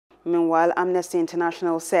Meanwhile, Amnesty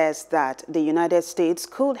International says that the United States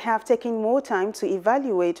could have taken more time to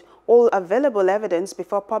evaluate all available evidence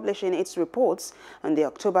before publishing its reports on the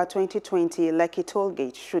October 2020 Lekki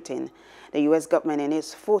tollgate shooting. The U.S. government in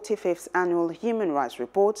its 45th annual Human Rights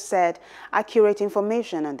Report said accurate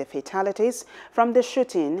information on the fatalities from the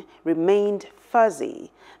shooting remained fuzzy,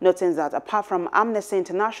 noting that apart from Amnesty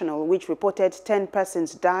International, which reported 10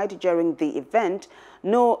 persons died during the event,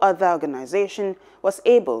 no other organization was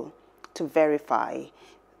able to verify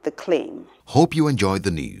the claim. Hope you enjoyed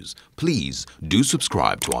the news. Please do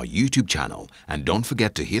subscribe to our YouTube channel and don't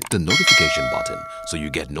forget to hit the notification button so you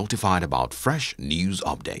get notified about fresh news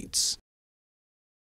updates.